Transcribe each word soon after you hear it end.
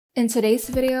In today's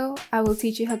video, I will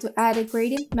teach you how to add a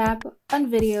gradient map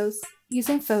on videos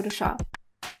using Photoshop.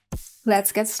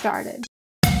 Let's get started.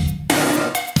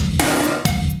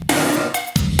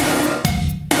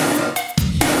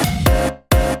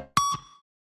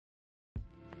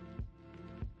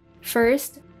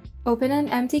 First, open an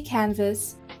empty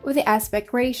canvas with the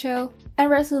aspect ratio and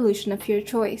resolution of your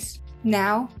choice.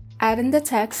 Now, add in the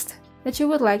text that you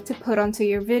would like to put onto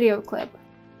your video clip.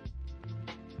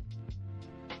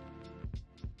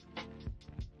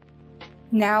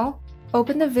 Now,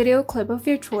 open the video clip of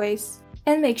your choice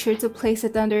and make sure to place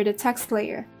it under the text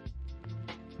layer.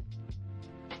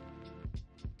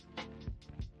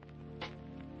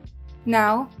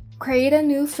 Now, create a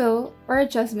new fill or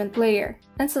adjustment layer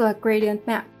and select Gradient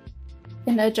Map.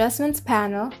 In the Adjustments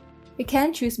panel, you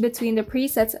can choose between the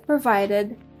presets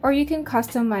provided or you can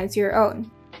customize your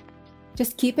own.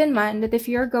 Just keep in mind that if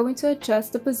you are going to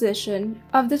adjust the position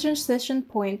of the transition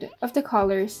point of the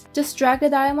colors, just drag the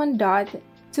diamond dot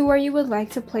to where you would like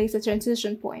to place the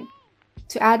transition point.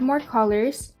 To add more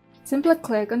colors, simply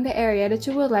click on the area that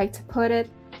you would like to put it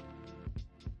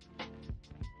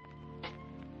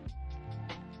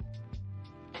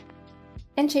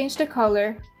and change the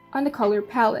color on the color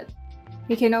palette.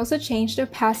 You can also change the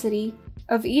opacity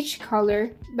of each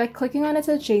color by clicking on its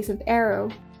adjacent arrow.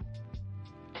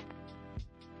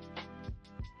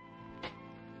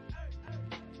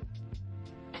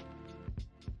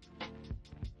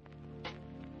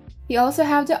 You also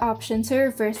have the option to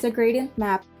reverse the gradient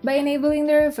map by enabling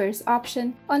the reverse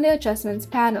option on the Adjustments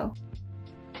panel.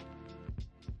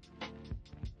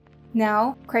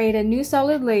 Now, create a new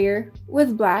solid layer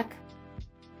with black,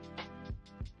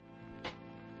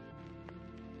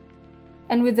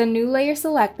 and with the new layer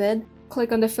selected,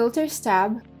 click on the Filters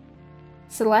tab,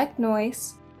 select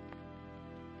Noise,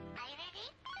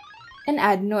 and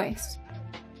add noise.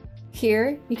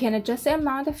 Here, you can adjust the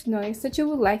amount of noise that you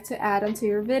would like to add onto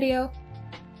your video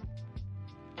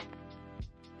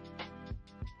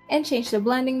and change the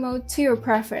blending mode to your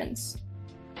preference.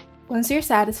 Once you're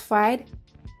satisfied,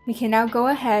 you can now go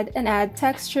ahead and add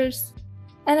textures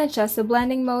and adjust the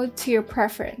blending mode to your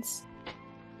preference.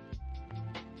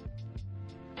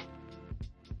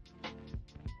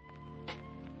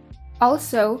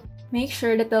 Also, make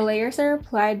sure that the layers are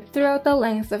applied throughout the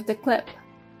length of the clip.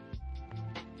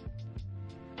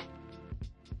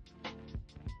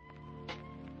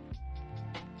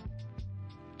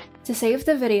 To save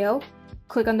the video,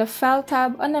 click on the File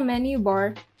tab on the menu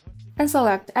bar and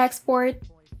select Export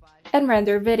and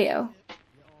Render Video.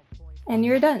 And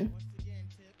you're done.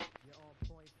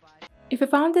 If you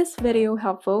found this video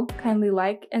helpful, kindly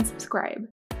like and subscribe.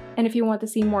 And if you want to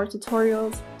see more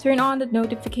tutorials, turn on the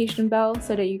notification bell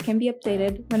so that you can be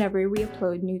updated whenever we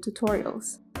upload new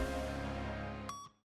tutorials.